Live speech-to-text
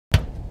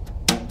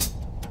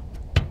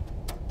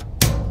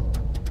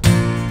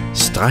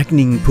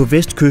Strækningen på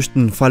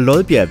Vestkysten fra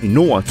Lodbjerg i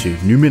nord til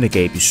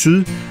Nymindegab i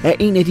syd er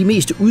en af de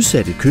mest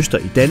udsatte kyster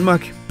i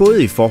Danmark,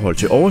 både i forhold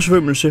til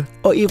oversvømmelse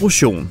og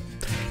erosion.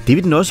 Det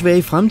vil den også være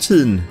i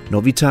fremtiden,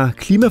 når vi tager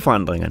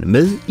klimaforandringerne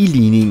med i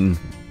ligningen.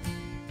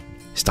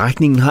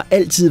 Strækningen har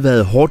altid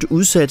været hårdt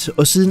udsat,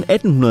 og siden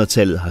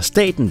 1800-tallet har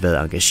staten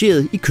været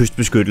engageret i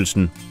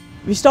kystbeskyttelsen.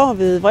 Vi står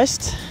ved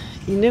Vrist.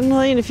 I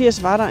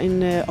 1981 var der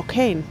en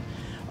orkan,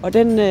 og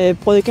den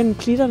brød igennem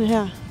klitterne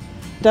her.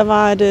 Der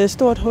var et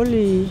stort hul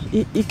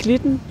i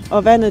klitten,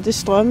 og vandet det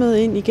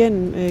strømmede ind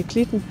igennem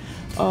klitten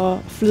og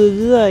flød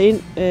videre ind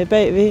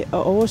bagved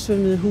og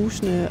oversvømmede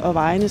husene og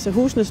vejene, så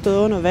husene stod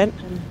under vand.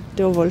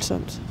 Det var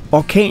voldsomt.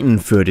 Orkanen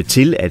førte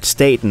til, at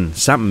staten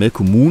sammen med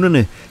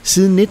kommunerne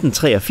siden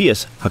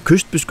 1983 har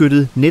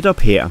kystbeskyttet netop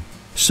her.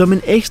 Som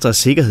en ekstra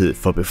sikkerhed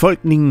for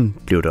befolkningen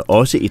blev der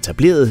også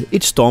etableret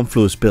et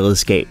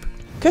stormflodsberedskab.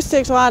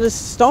 Kystdirektoratets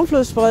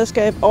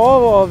stormflodsberedskab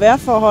overvåger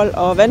vejrforhold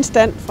og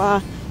vandstand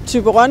fra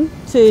Thyborøn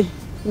til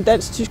den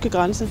dansk-tyske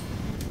grænse.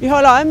 Vi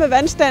holder øje med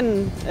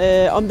vandstanden,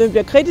 om den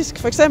bliver kritisk,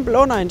 f.eks.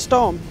 under en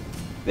storm.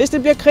 Hvis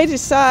det bliver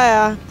kritisk, så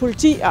er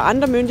politi og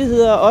andre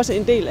myndigheder også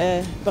en del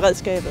af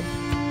beredskabet.